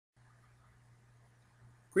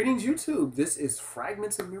Greetings, YouTube. This is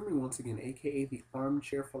Fragments of Memory once again, aka the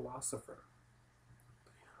Armchair Philosopher.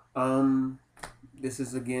 Um, this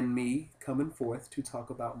is again me coming forth to talk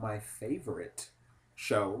about my favorite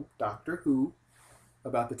show, Doctor Who,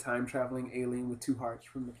 about the time traveling alien with two hearts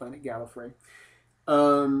from the planet Gallifrey.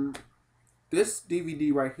 Um, this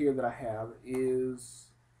DVD right here that I have is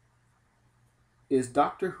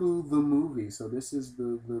Doctor Who the movie. So this is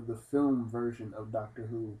the film version of Doctor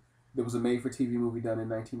Who. There was a made-for-TV movie done in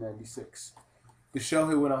 1996. The show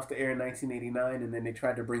had went off the air in 1989, and then they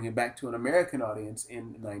tried to bring it back to an American audience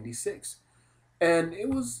in '96, and it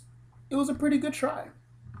was a pretty good try.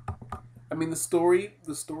 I mean, the story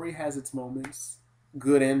has its moments,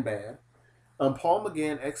 good and bad. Paul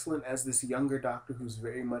McGann, excellent as this younger Doctor who's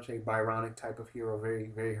very much a Byronic type of hero,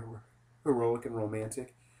 very heroic and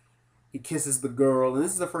romantic. He kisses the girl, and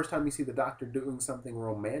this is the first time you see the Doctor doing something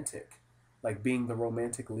romantic, like being the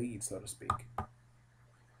romantic lead, so to speak.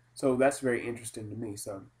 So that's very interesting to me.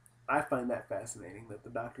 So I find that fascinating that the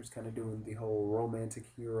Doctor's kind of doing the whole romantic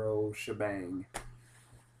hero shebang.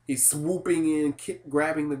 He's swooping in,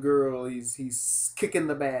 grabbing the girl. He's kicking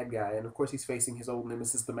the bad guy, and of course he's facing his old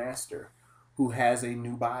nemesis, the Master, who has a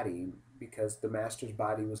new body because the Master's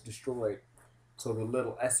body was destroyed. So the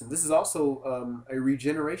little essence. This is also a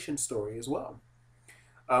regeneration story as well.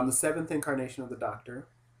 The seventh incarnation of the Doctor,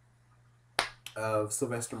 of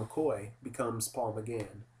Sylvester McCoy, becomes Paul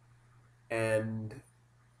McGann. And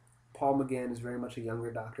Paul McGann is very much a younger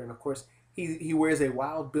Doctor, and of course he wears a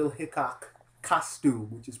Wild Bill Hickok costume,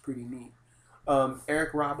 which is pretty neat.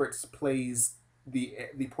 Eric Roberts plays the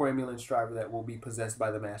poor ambulance driver that will be possessed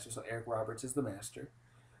by the Master. So Eric Roberts is the Master,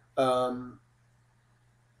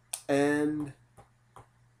 and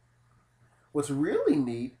what's really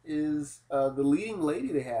neat is the leading lady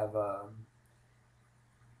they have.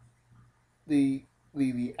 The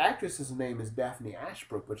actress's name is Daphne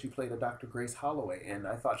Ashbrook, but she played a Dr. Grace Holloway, and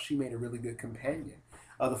I thought she made a really good companion.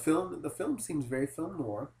 The film seems very film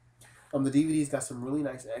noir. The DVD's got some really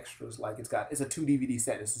nice extras, like it's a 2 DVD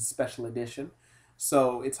set. It's a special edition,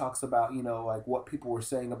 so it talks about like what people were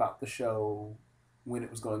saying about the show when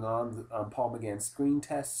it was going on. Paul McGann's screen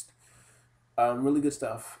test, really good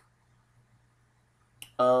stuff.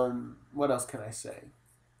 What else can I say?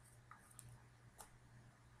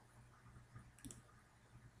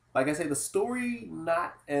 Like I say, the story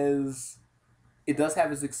not as it does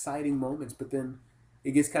have its exciting moments, but then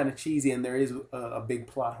it gets kind of cheesy, and there is a big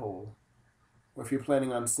plot hole. Or if you're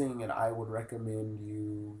planning on seeing it, I would recommend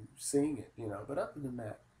you seeing it. But other than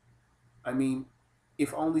that, I mean,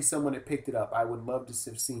 if only someone had picked it up, I would love to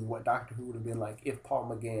have seen what Doctor Who would have been like if Paul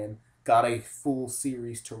McGann got a full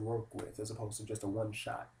series to work with, as opposed to just a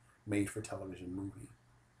one-shot made-for-television movie.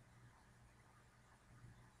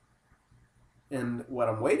 And what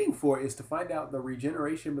I'm waiting for is to find out the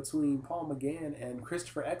regeneration between Paul McGann and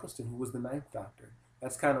Christopher Eccleston, who was the Ninth Doctor.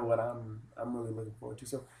 That's kind of what I'm really looking forward to.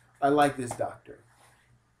 So I like this Doctor.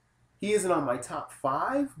 He isn't on my top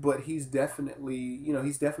 5, but he's definitely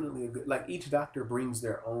a good. Like, each Doctor brings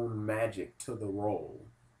their own magic to the role,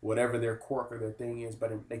 whatever their quirk or their thing is.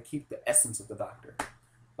 But they keep the essence of the Doctor.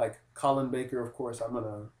 Like Colin Baker, of course. I'm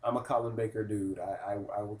a Colin Baker dude. I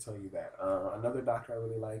will tell you that. Another Doctor I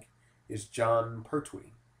really like is John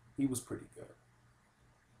Pertwee. He was pretty good.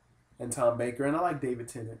 And Tom Baker. And I like David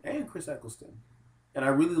Tennant and Chris Eccleston. And I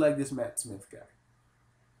really like this Matt Smith guy.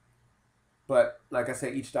 But like I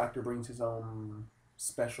say, each Doctor brings his own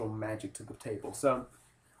special magic to the table. So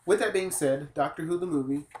with that being said, Doctor Who the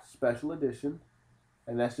movie, special edition.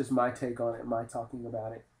 And that's just my take on it, my talking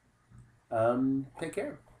about it. Take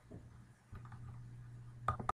care.